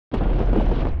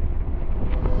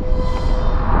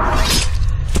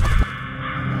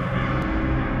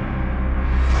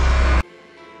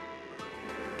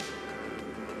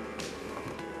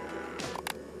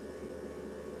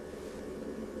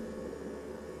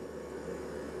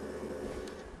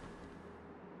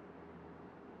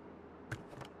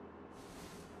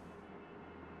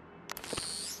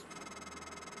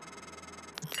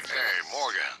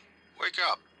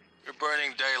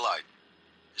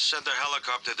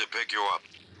helicopter to pick you up.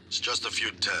 It's just a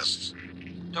few tests.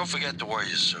 Don't forget to wear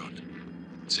your suit.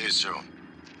 See you soon.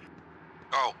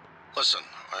 Oh, listen,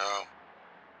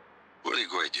 really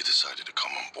great you decided to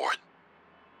come on board.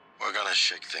 We're gonna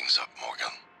shake things up,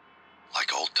 Morgan.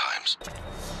 Like old times.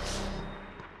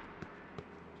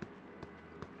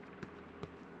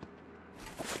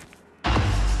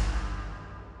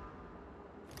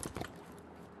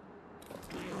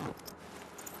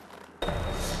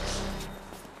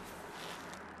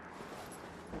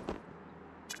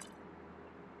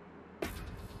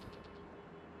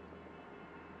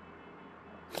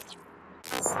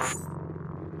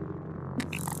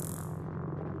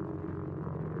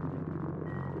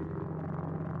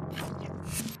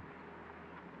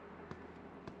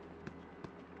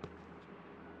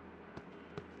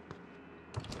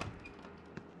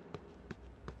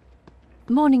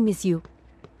 Morning, Miss Yu.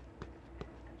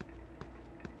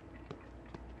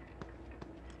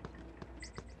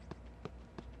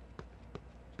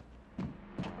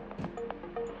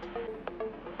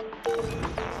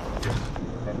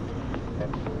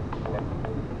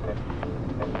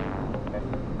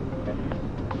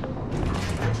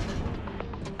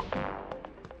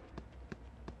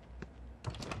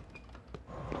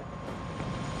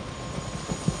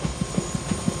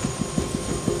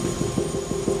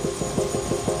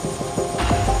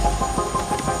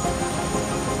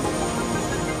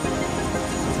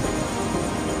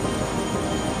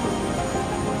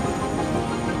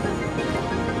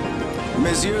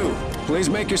 Ms. Yu, please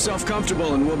make yourself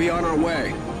comfortable and we'll be on our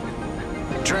way.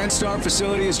 TranStar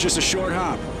facility is just a short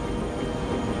hop.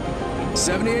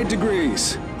 78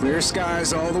 degrees, clear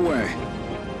skies all the way.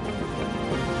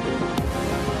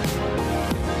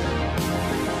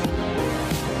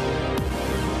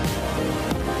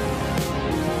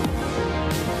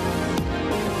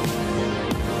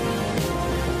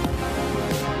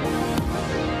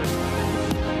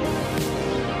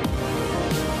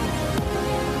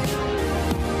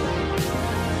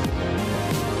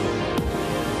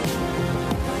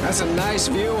 That's a nice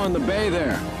view on the bay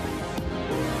there.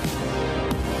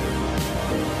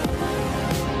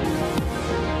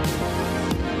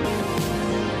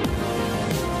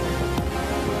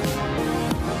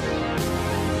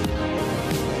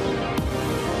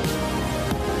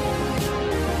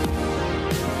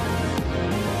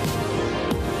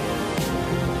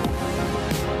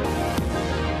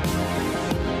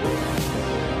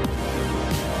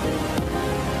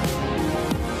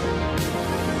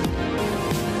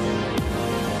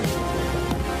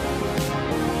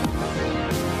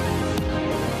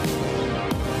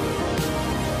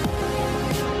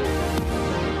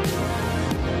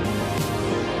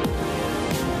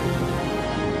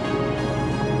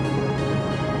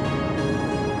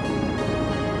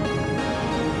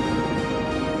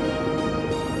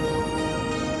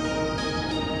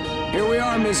 Here we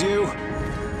are, Ms. Yu.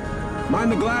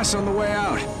 Mind the glass on the way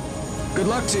out. Good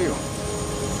luck to you.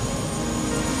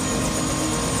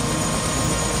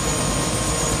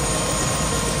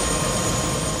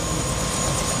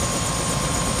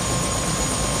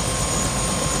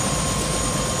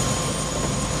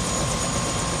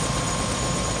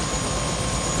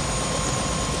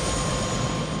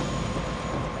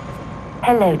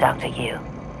 Hello, Dr. Yu.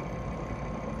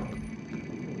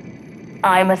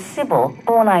 I'm a Sybil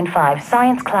 495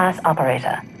 science class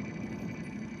operator.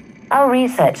 Our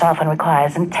research often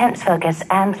requires intense focus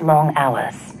and long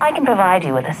hours. I can provide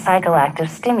you with a psychoactive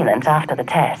stimulant after the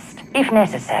test, if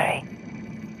necessary.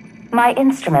 My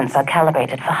instruments are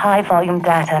calibrated for high-volume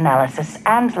data analysis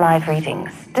and live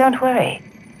readings. Don't worry,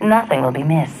 nothing will be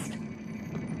missed.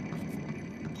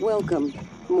 Welcome,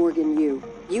 Morgan Yu.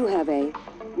 You have a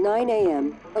 9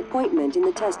 a.m. appointment in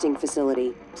the testing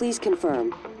facility. Please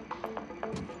confirm.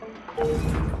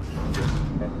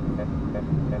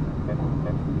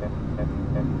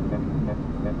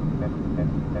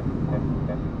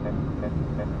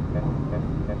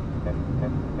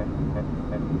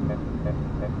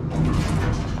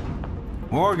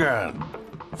 Morgan!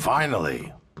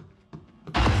 Finally!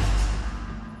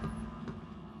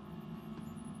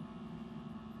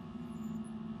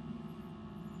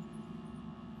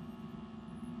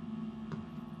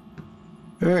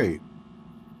 Hey,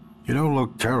 you don't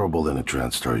look terrible in a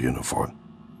TranStar uniform.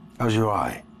 How's your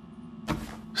eye?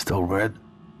 Still red?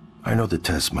 I know the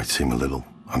test might seem a little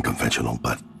unconventional,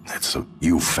 but it's a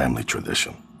Yu family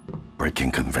tradition.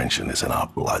 Breaking convention is in our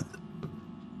blood.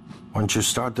 Once you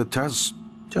start the test,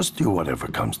 just do whatever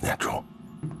comes natural.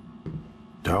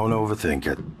 Don't overthink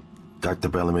it. Dr.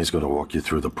 Bellamy's gonna walk you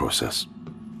through the process.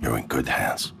 You're in good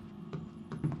hands.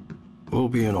 We'll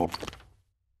be in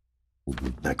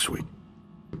next week.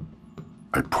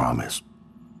 I promise.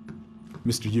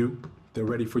 Mr. Yu, they're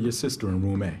ready for your sister in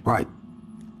room A. Right.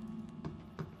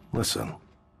 Listen,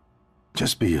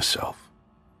 just be yourself.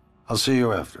 I'll see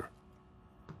you after.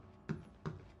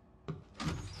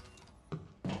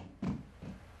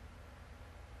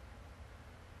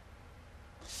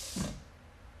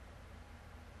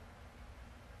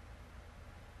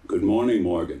 Good morning,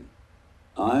 Morgan.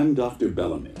 I'm Dr.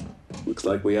 Bellamy. Looks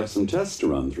like we have some tests to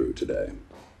run through today.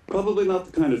 Probably not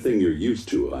the kind of thing you're used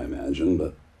to, I imagine,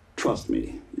 but trust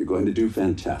me, you're going to do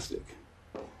fantastic.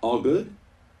 All good?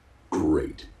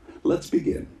 Great. Let's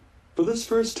begin. For this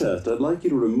first test, I'd like you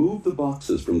to remove the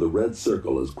boxes from the red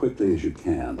circle as quickly as you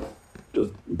can.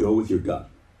 Just go with your gut.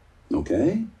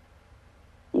 Okay?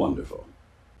 Wonderful.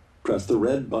 Press the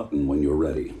red button when you're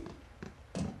ready.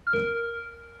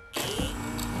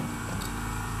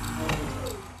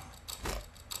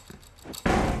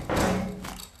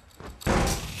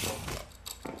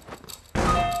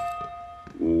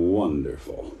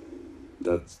 Wonderful.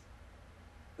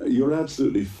 You're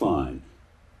absolutely fine.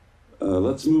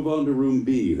 Let's move on to room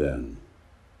B then.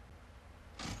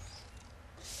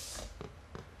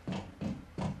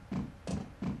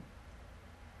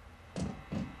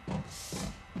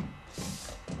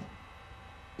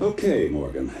 Okay,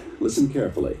 Morgan, listen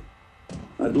carefully.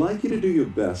 I'd like you to do your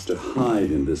best to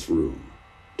hide in this room.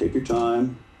 Take your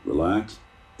time, relax,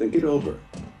 think it over.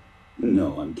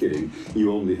 No, I'm kidding.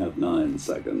 You only have 9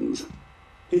 seconds.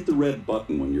 Hit the red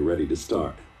button when you're ready to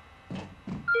start.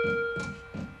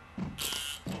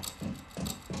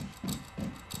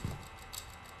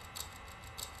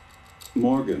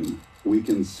 Morgan, we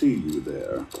can see you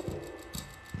there.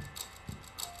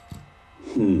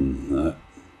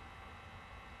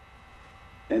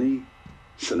 Any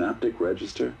synaptic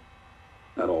register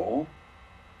at all?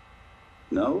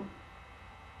 No?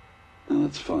 No,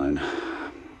 that's fine.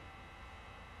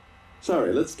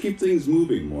 Sorry, let's keep things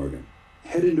moving, Morgan.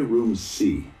 Head into room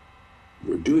C.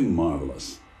 You're doing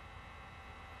marvelous.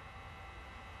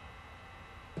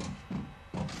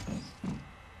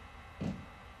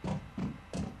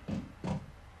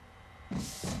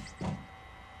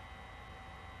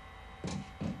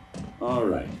 All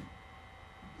right.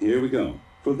 Here we go.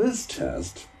 For this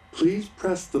test, please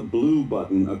press the blue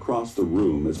button across the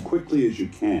room as quickly as you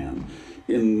can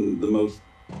in the most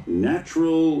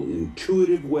natural,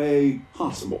 intuitive way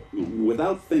possible,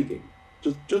 without thinking.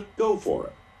 Just go for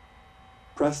it.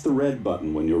 Press the red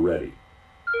button when you're ready.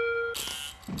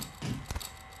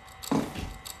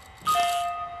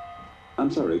 I'm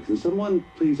sorry, can someone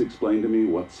please explain to me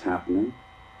what's happening?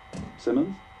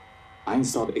 Simmons? I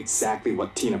installed exactly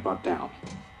what Tina brought down.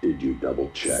 Did you double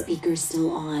check? Speaker's still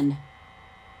on.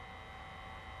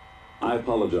 I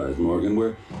apologize, Morgan.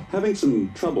 We're having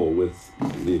some trouble with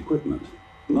the equipment.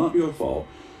 Not your fault.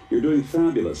 You're doing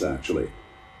fabulous, actually.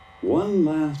 One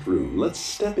last room. Let's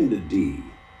step into D.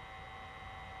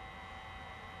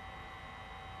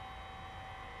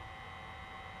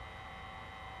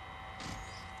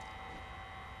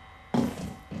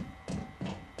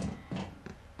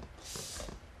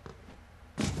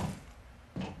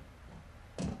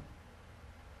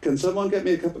 Can someone get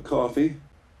me a cup of coffee?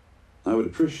 I would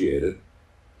appreciate it.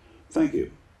 Thank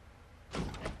you.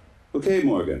 Okay,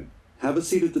 Morgan. Have a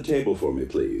seat at the table for me,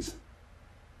 please.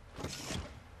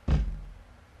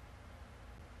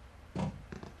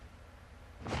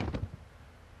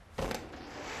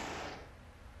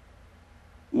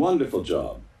 Wonderful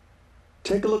job.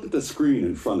 Take a look at the screen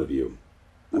in front of you.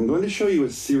 I'm going to show you a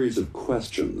series of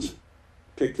questions.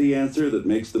 Pick the answer that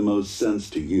makes the most sense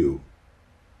to you.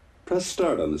 Press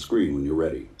start on the screen when you're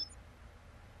ready.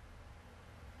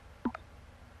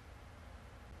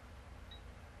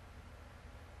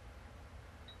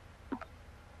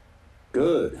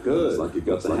 Good, good. Looks like you've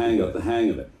got the hang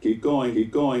of it. Keep going,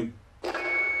 keep going.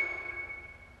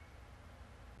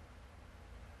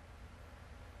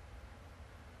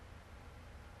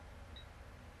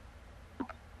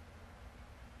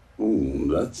 Ooh,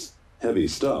 that's heavy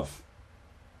stuff.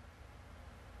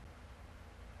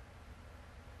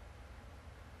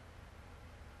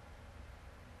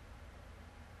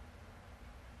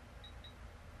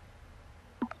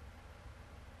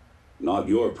 Not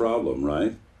your problem,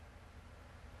 right?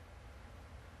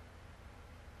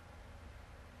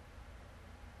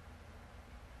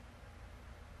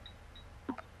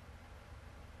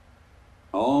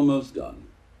 Almost done.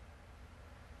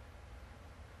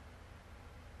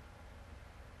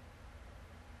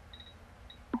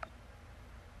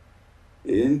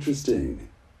 Interesting.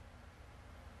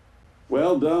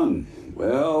 Well done.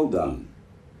 Well done.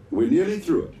 We're nearly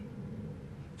through it.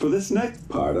 For this next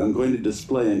part, I'm going to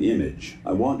display an image.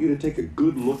 I want you to take a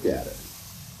good look at it.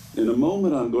 In a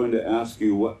moment, I'm going to ask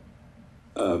you what...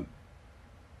 is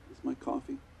my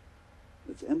coffee?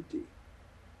 It's empty.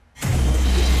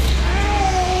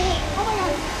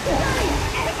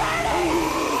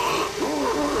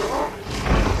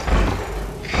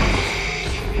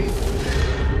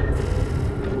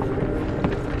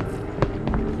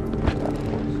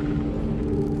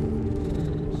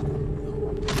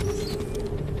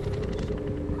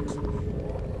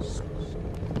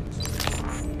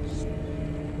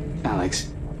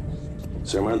 Alex,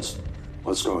 Simmons,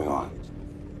 what's going on?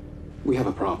 we have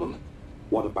a problem.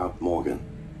 What about Morgan?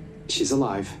 She's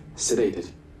alive, sedated.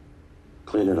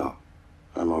 Clean it up.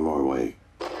 I'm on my way.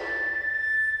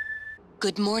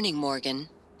 Good morning, Morgan.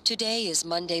 Today is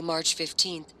Monday, March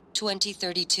 15th,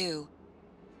 2032.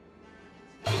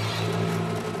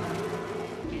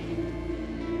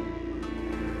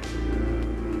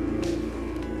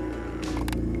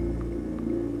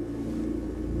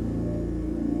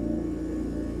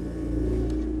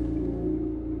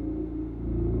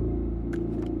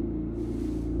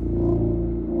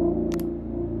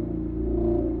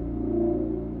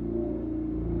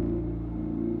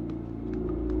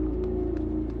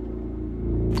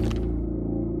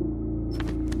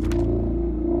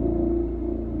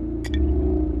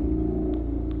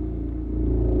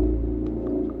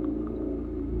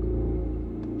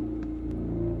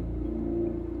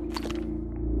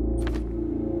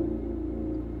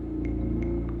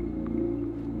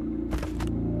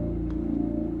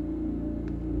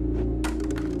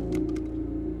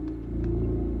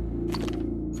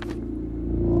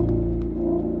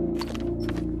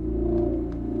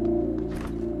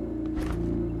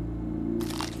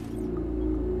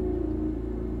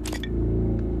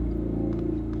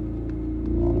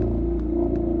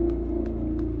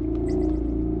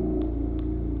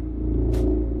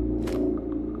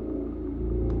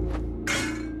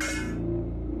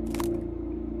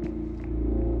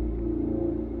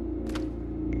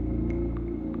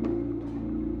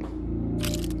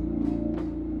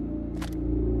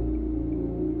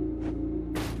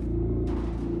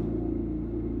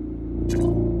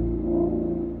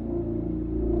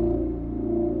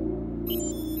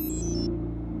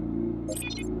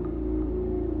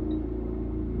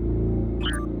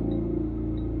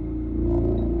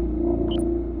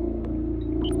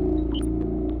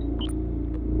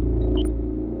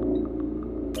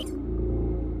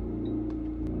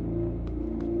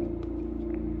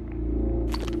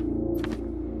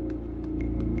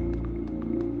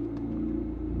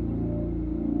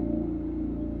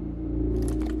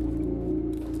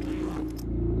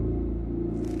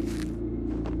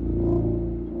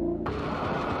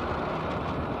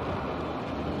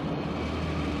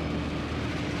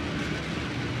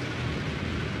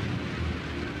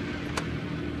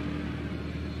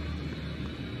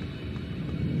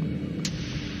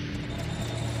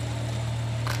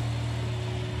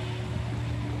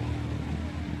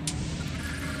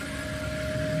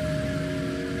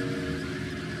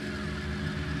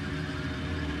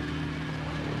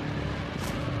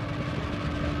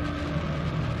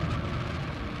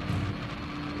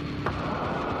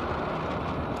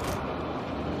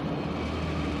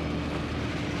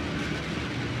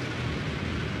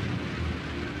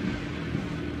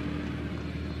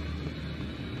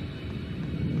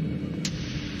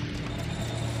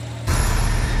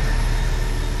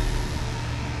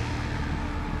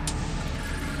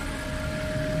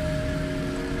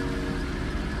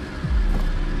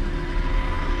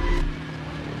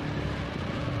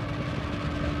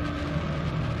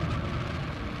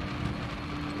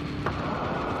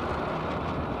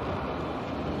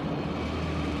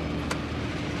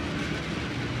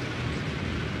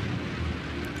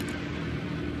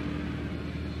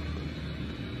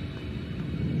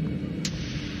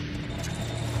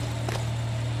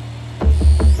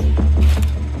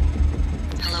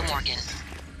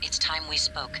 We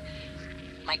spoke.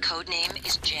 My code name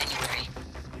is January.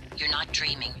 You're not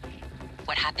dreaming.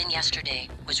 What happened yesterday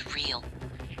was real.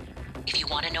 If you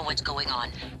want to know what's going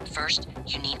on, first,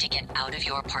 you need to get out of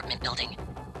your apartment building.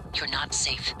 You're not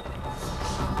safe.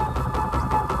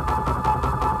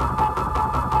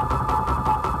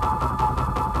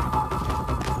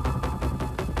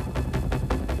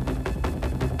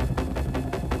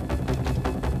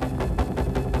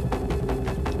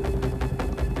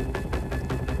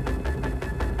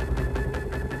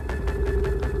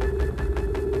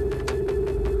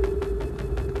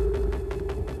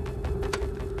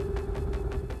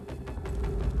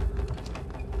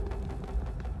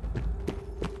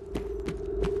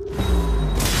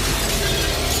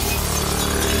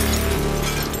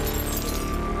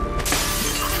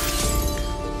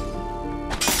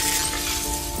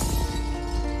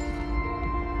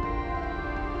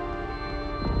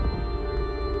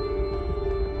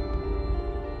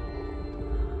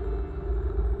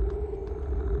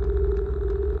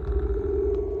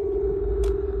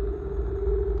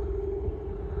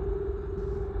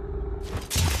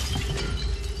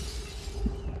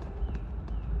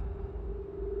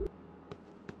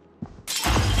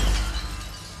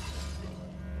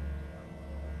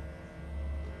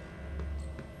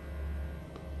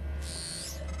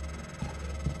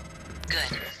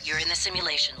 You're in the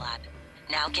simulation lab.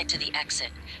 Now get to the exit.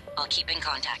 I'll keep in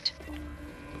contact.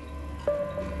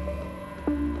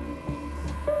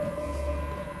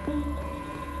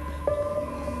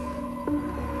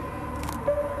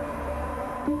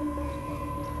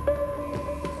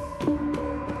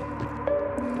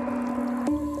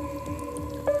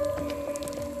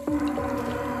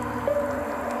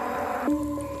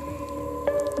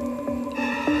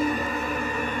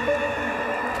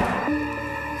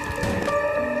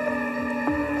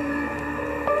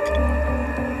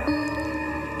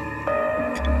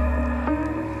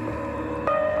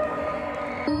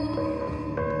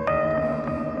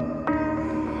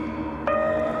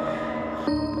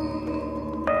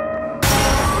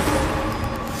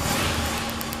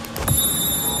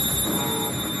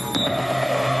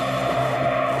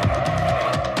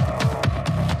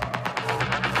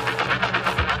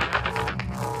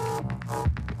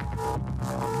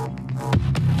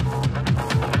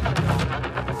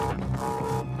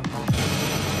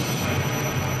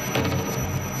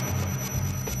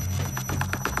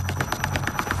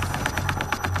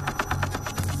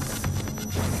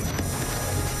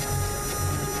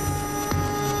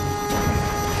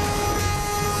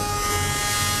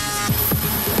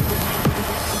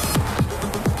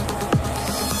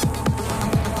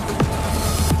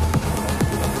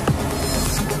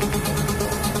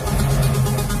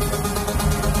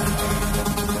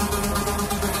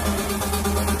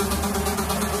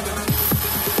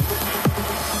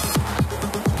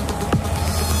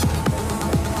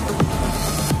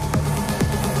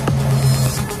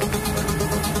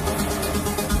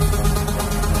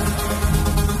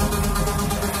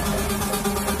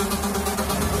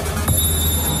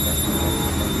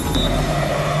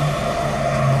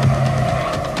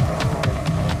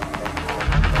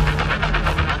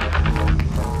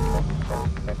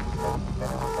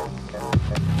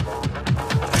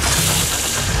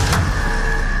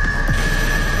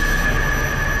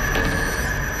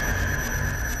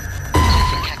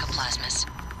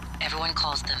 Everyone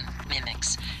calls them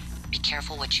mimics. Be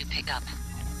careful what you pick up.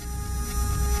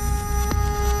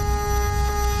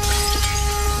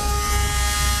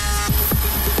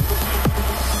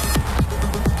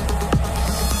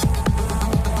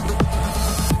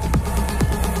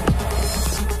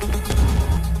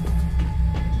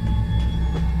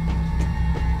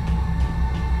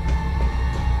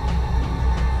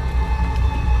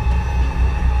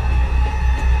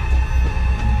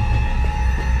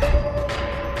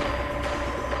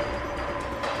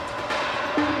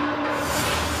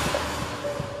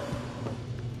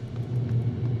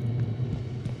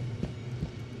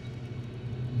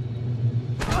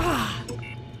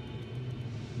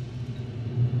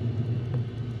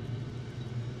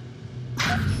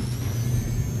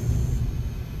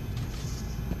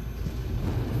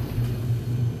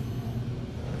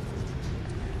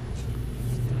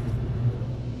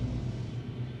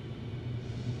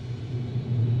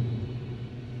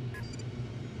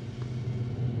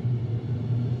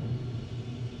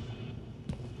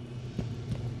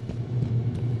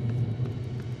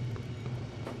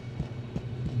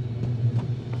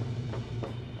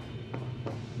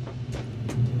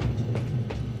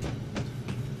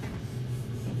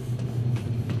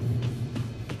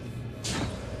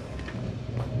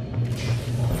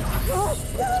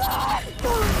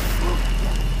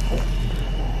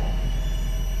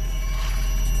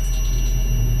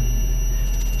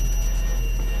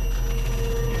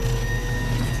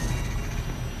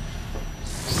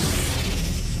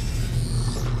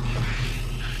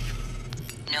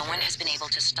 No one has been able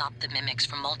to stop the mimics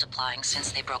from multiplying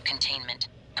since they broke containment.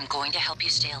 I'm going to help you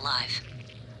stay alive.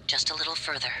 Just a little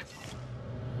further.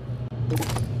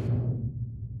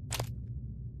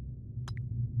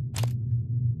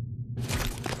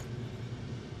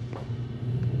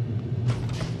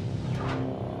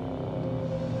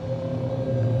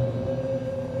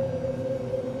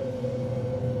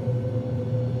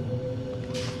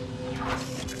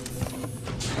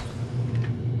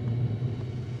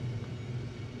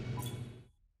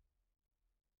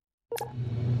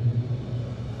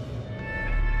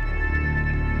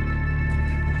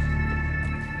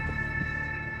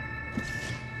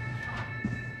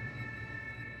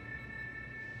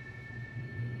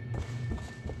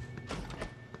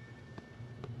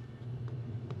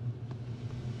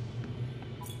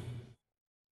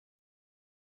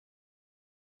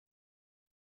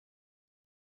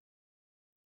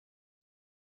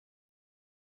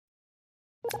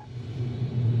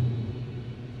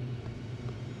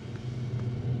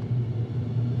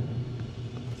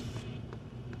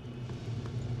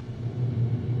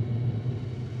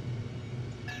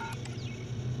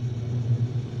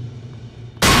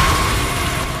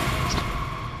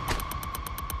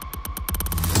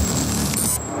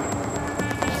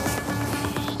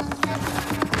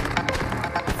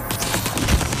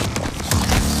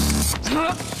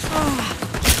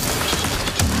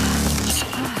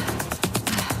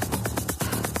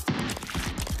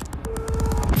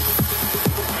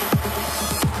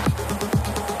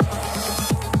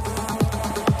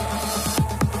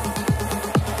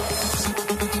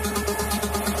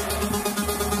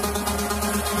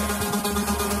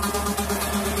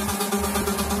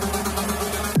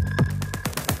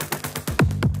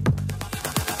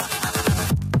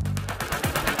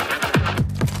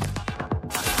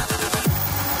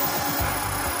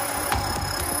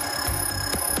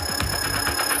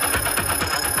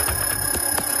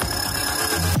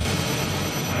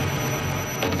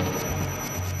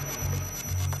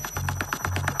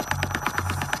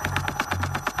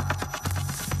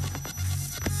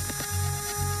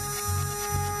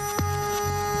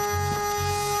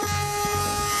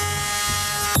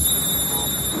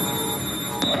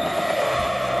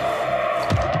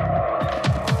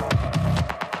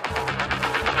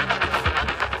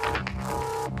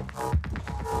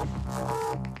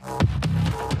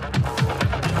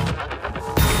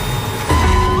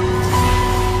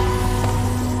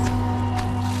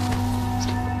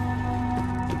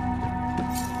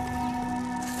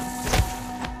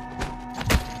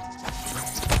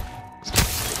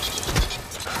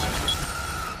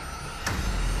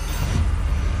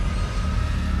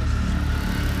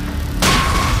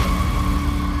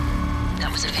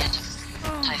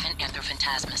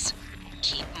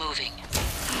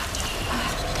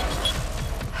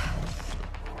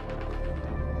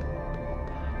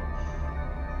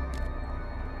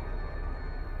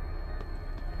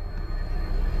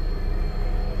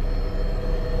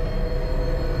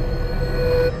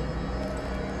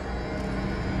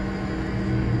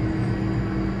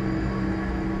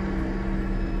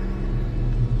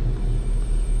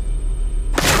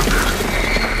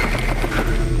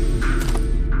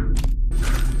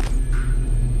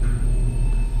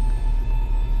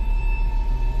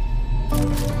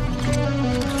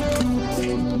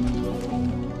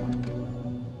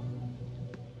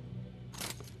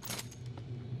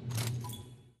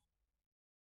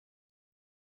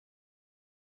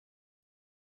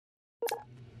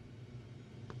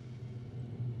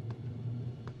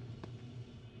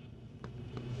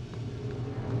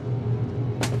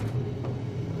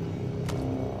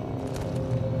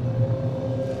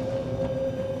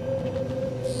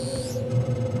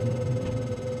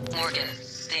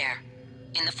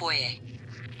 In the foyer.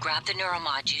 Grab the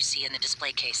neuromod you see in the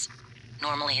display case.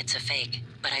 Normally it's a fake,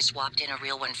 but I swapped in a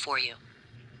real one for you.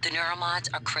 The neuromods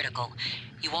are critical.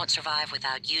 You won't survive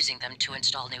without using them to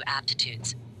install new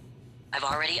aptitudes. I've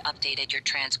already updated your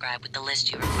transcribe with the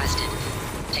list you requested.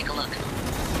 Take a look.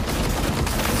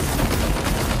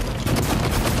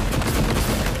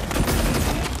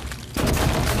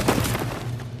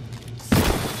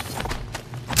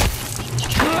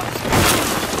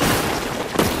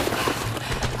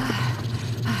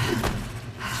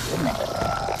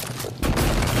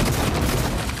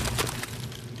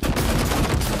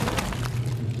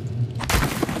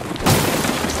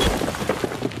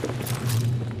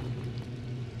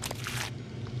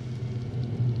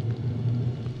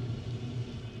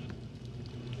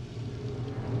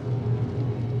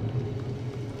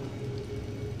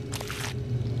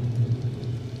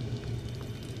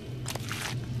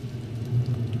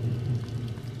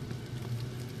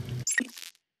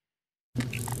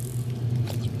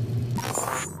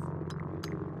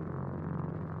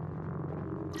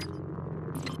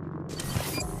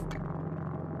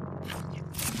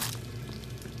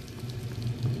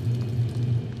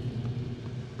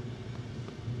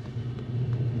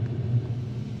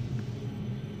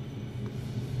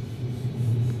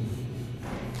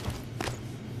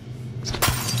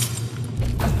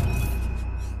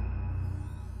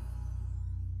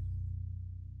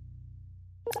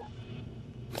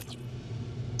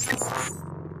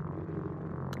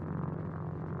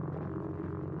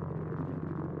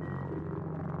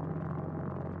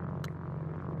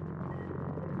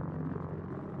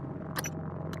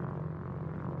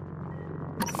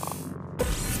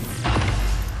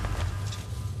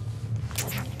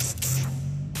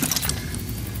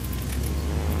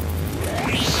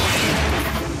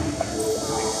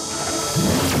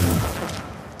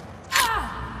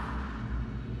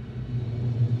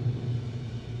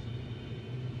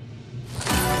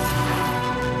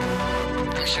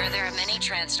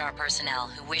 ROCKSTAR personnel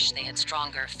who wish they had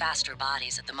stronger, faster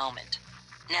bodies at the moment.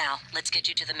 Now, let's get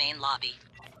you to the main lobby.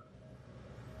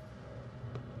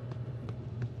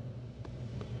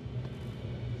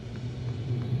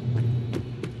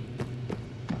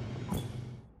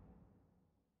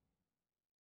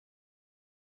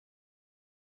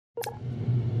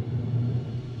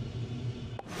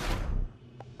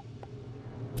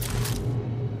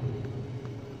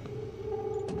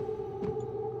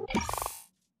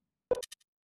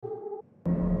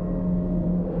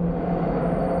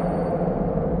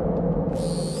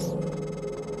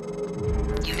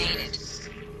 You made it.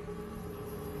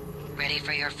 Ready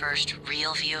for your first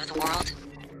real view of the world?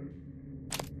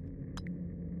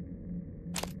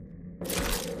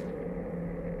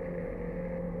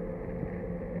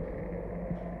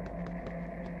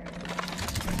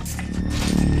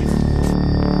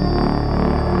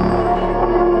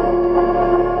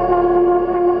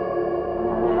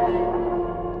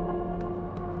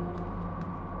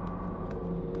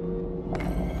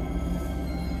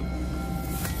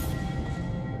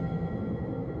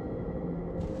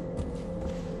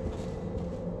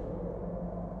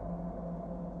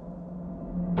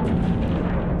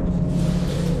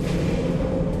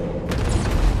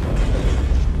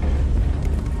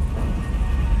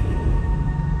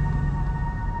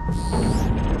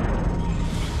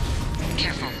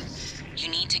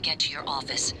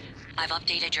 Office. I've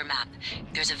updated your map.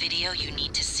 There's a video you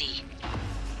need to see.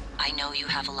 I know you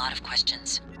have a lot of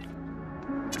questions.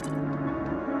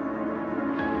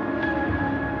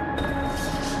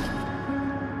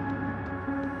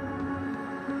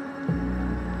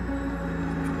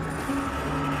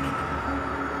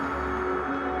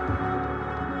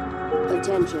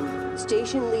 Attention.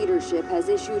 Station leadership has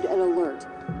issued an alert.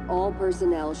 All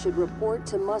personnel should report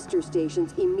to muster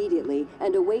stations immediately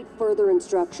and await further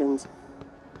instructions.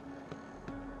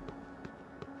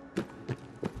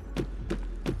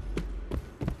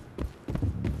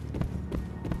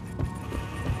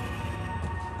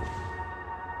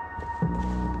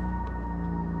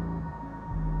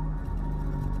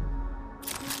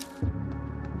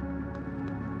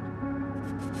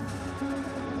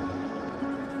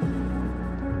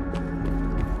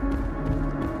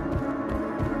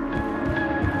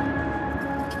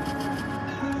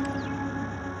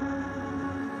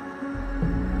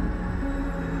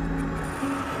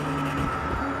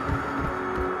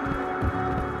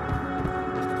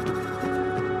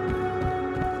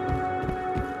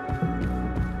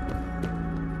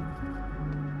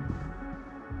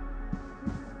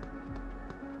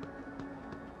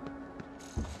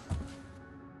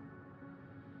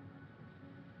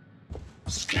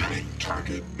 Scanning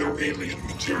target, no alien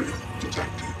material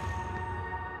detected.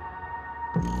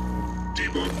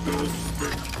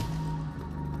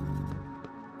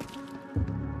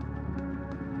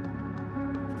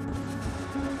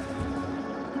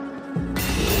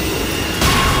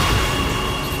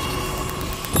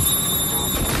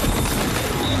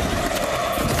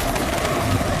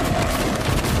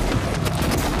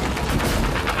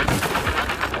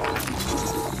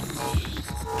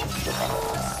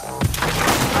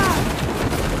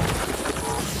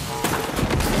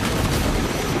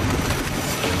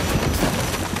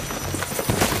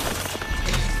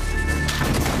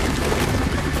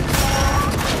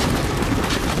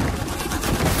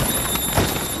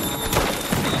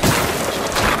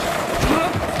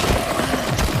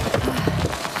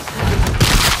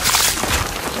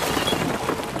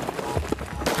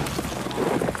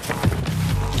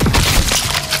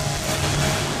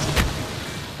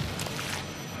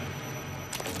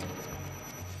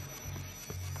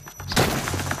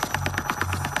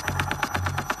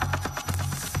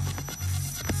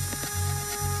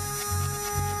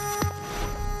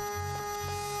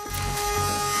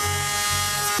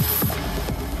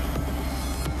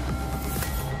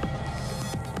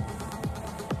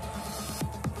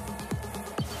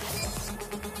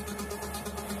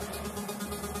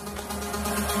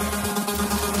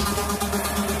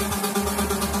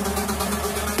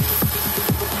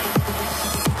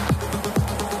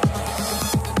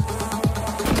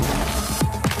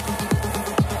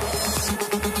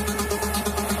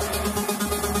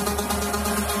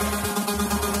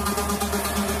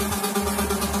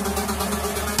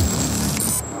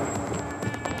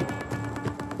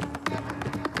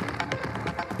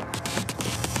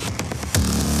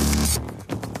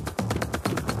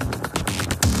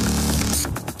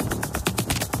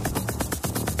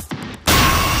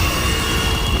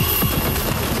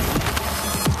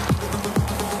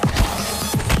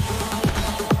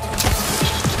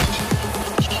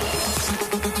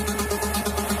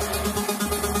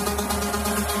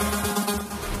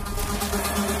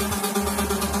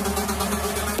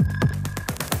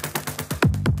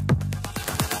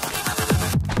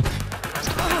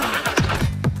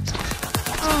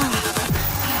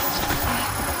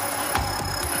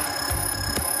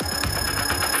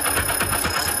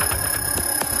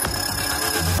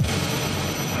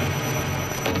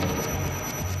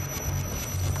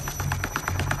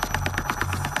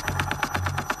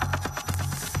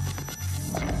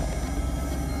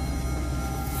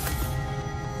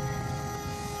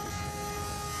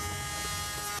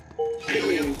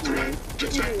 Alien threat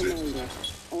detected.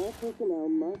 All personnel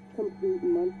must complete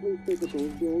monthly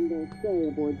physicals during their stay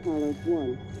aboard Talos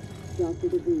 1. Dr.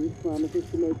 DeVries promises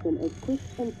to make them as quick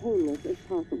and painless as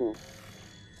possible.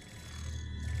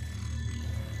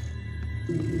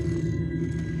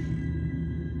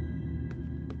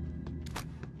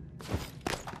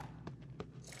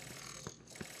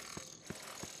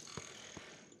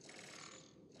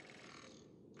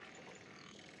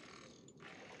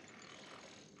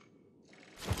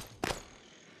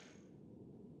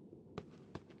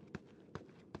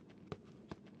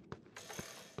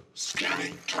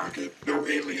 Scanning target. No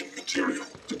alien material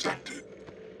detected.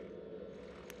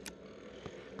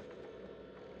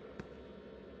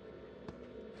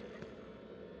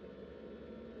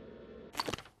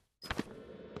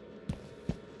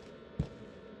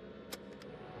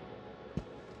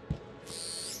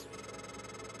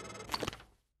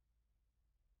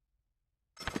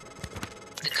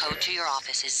 The code to your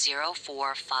office is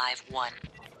 0451.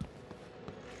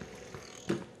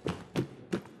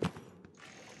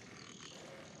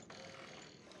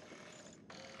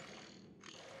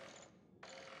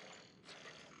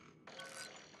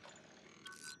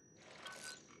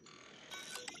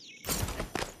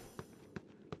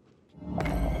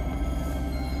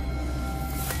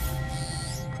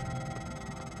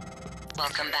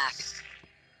 Welcome back.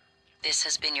 This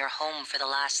has been your home for the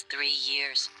last 3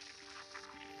 years.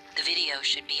 The video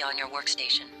should be on your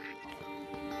workstation.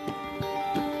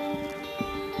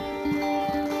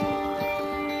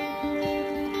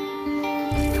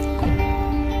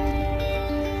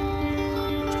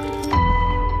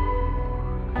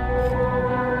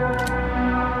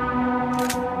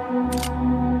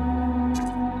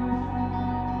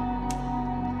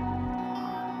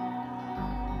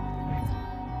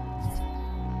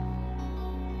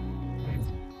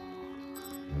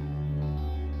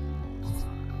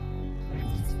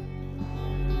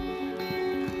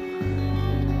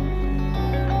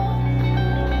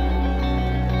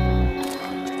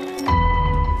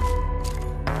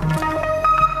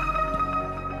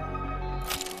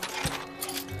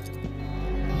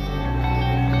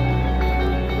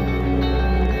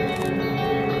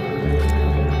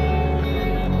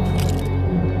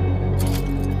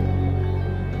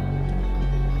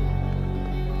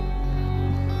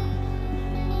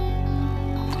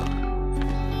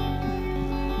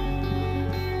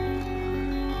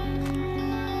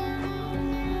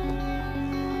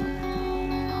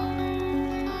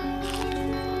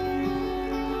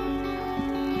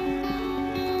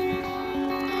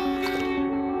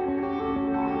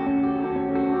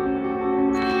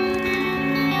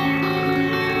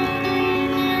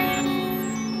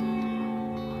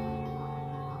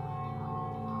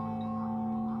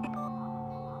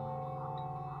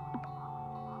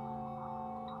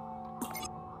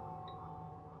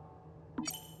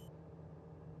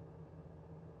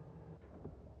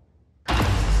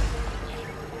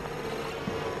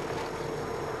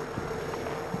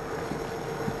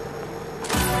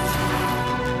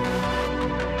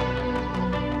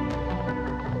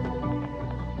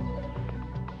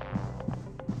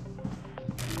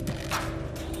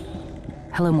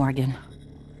 Hello, Morgan.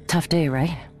 Tough day,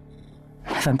 right?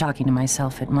 If I'm talking to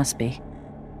myself, it must be.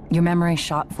 Your memory's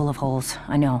shot full of holes,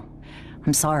 I know.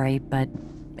 I'm sorry, but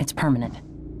it's permanent.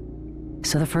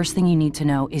 So the first thing you need to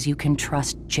know is you can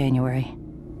trust January.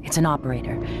 It's an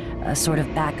operator, a sort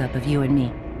of backup of you and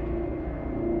me.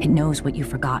 It knows what you've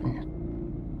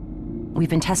forgotten. We've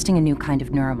been testing a new kind of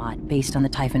neuromod based on the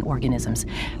Typhon organisms,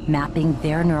 mapping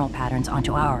their neural patterns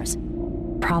onto ours.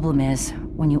 Problem is,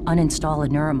 when you uninstall a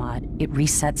neuromod, it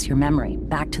resets your memory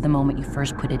back to the moment you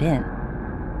first put it in.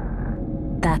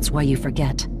 That's why you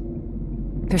forget.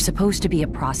 There's supposed to be a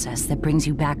process that brings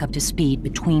you back up to speed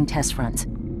between test runs.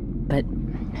 But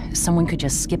someone could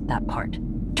just skip that part,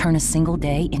 turn a single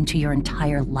day into your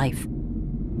entire life.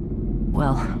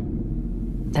 Well,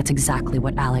 that's exactly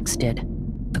what Alex did.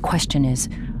 The question is,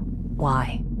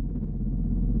 why?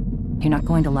 You're not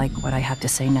going to like what I have to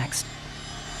say next.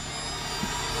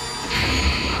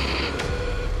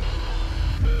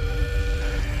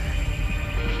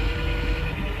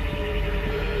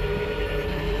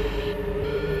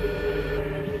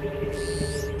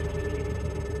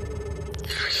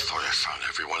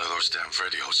 Damn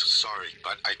videos. Sorry,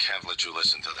 but I can't let you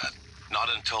listen to that. Not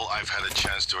until I've had a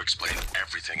chance to explain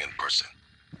everything in person.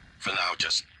 For now,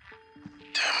 just...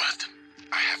 Damn it.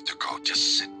 I have to go.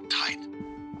 Just sit tight.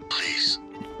 Please.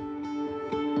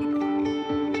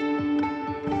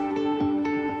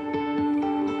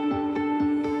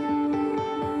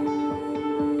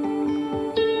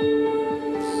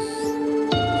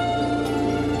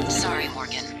 Sorry,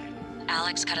 Morgan.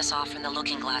 Alex cut us off from the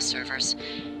Looking Glass servers.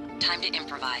 Time to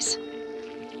improvise.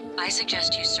 I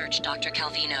suggest you search Dr.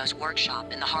 Calvino's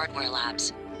workshop in the hardware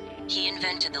labs. He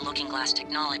invented the Looking Glass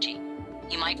technology.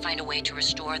 You might find a way to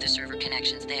restore the server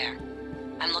connections there.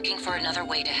 I'm looking for another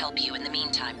way to help you in the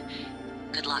meantime.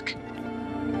 Good luck.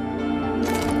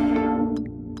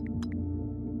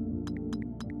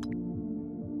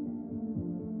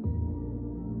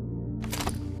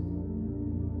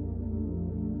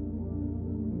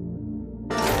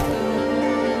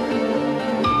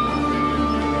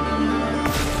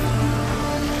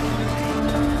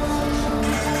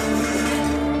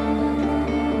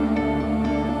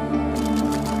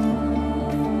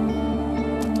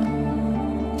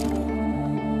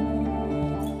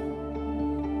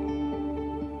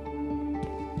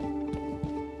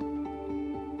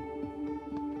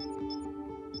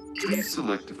 Please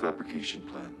select a fabrication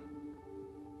plan.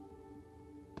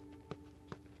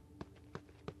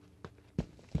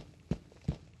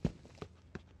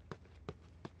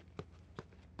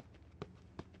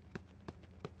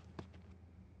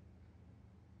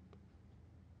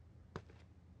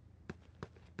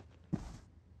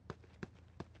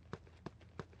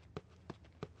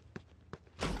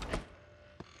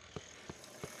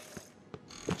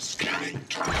 Scanning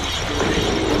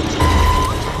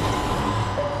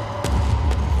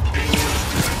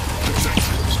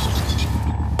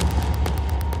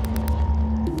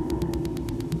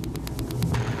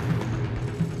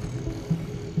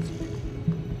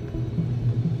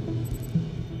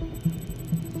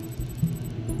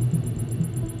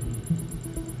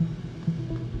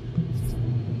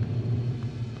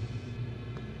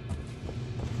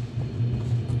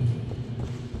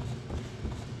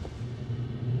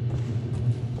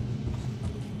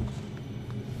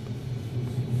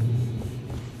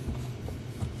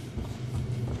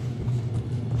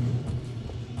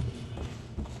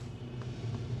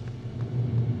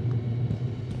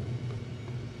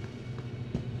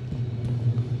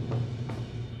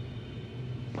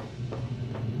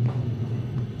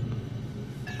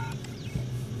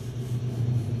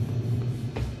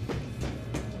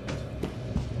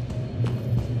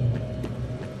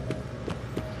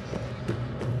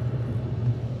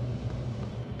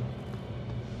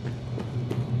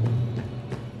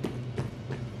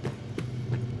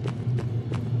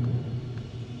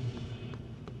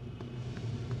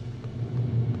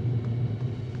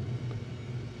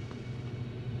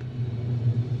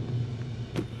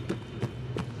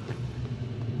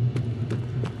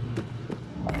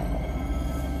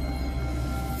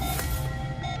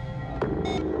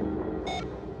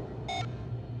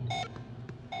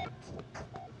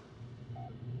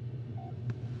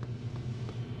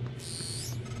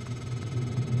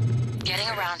Getting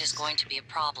around is going to be a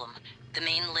problem. The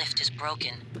main lift is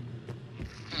broken.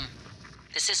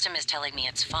 The system is telling me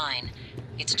it's fine.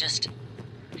 It's just...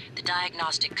 the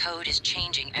diagnostic code is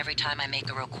changing every time I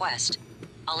make a request.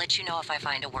 I'll let you know if I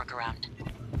find a workaround.